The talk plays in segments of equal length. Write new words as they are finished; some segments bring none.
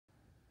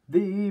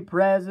The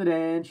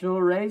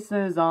presidential race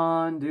is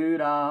on,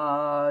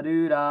 doo-dah,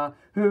 doo-dah.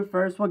 Who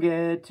first will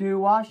get to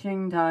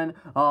Washington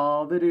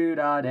all the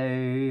doo-dah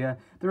day?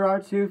 There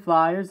are two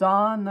flyers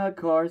on the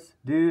course,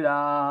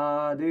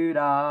 doo-dah,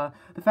 doo-dah.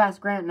 The fast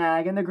Grant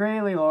nag and the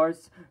Greeley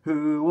horse,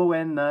 who will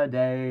win the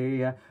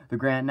day? The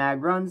Grant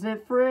nag runs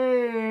it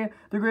free,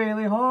 the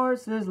Greeley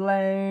horse is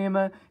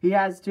lame. He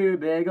has too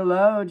big a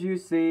load, you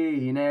see,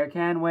 he ne'er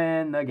can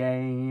win the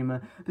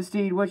game. The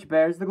steed which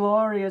bears the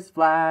glorious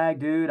flag,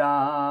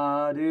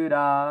 doo-dah,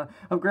 doo-dah,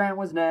 of Grant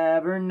was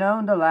never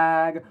known to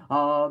lag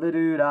all the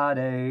doo-dah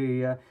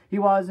day. He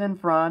was in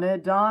front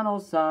at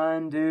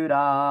Donaldson,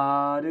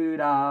 doo-dah,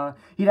 doo-dah.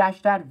 He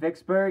dashed at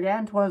Vicksburg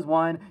and 'twas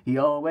won, he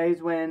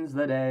always wins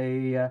the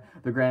day.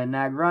 The Grant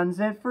nag runs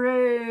it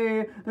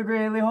free, the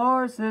Greeley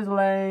horse is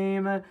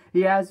lame.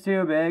 He has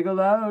too big a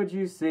load,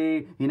 you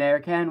see, he ne'er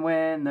can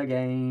win the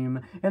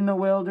game. In the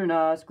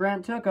wilderness,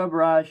 Grant took a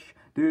brush,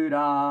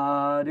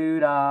 doo-dah,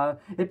 doo-dah.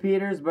 At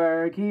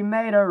Petersburg he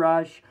made a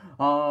rush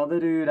all the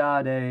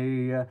doo-dah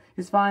day.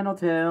 His final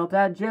tilt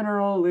at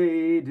General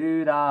Lee,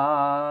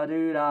 doo-dah,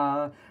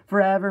 doo-dah,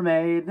 forever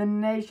made the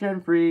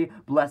nation free,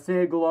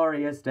 blessed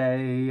glorious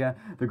day.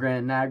 The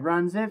Grant nag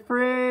runs it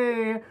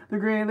free, the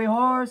Greeley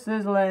horse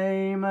is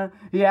lame.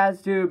 He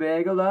has too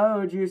big a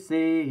load, you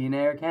see, he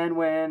ne'er can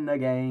win the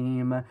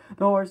game.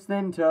 The horse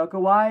then took a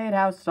White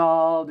House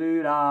stall,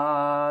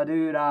 doo-dah,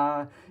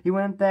 doo-dah. He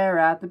went there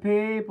at the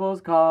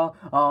people's call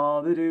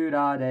all the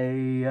doo-dah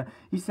day.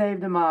 He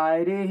saved a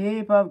mighty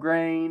heap of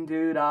grain,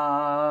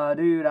 doo-dah,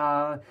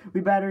 doo-dah.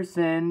 We better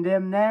send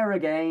him there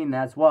again,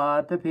 that's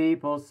what the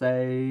people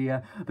say.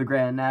 The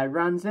Grant nag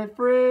runs it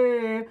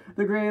free,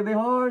 the Greeley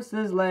horse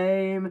is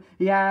lame.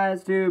 He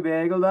has too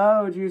big a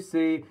load, you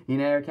see, he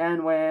ne'er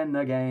can win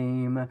the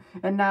game.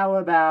 And now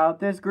about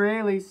this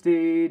Greeley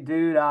steed,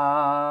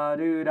 doo-dah,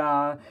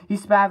 doo-dah. He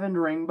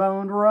spavined,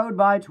 ring-boned, rode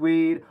by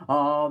Tweed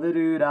all the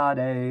doo-dah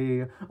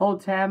day.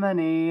 Old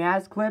Tammany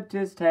has clipped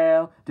his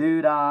tail,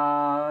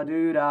 doo-dah,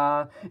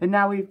 doo-dah. And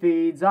now he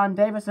feeds on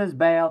Davis's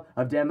bale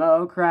of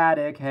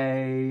Democratic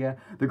hay.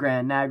 The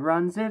Grant nag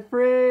runs it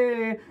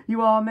free,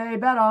 you all may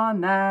bet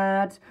on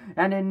that.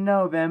 And in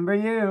November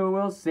you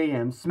will see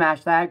him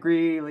smash that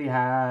Greeley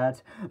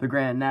hat. The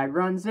Grant nag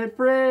runs it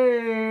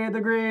free,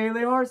 the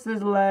Greeley horse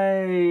is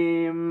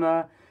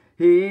lame.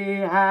 He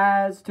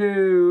has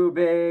too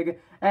big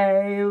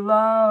a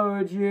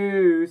load,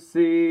 you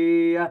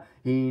see,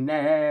 he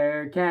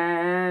ne'er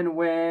can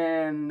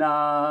win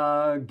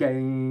the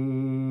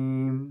game.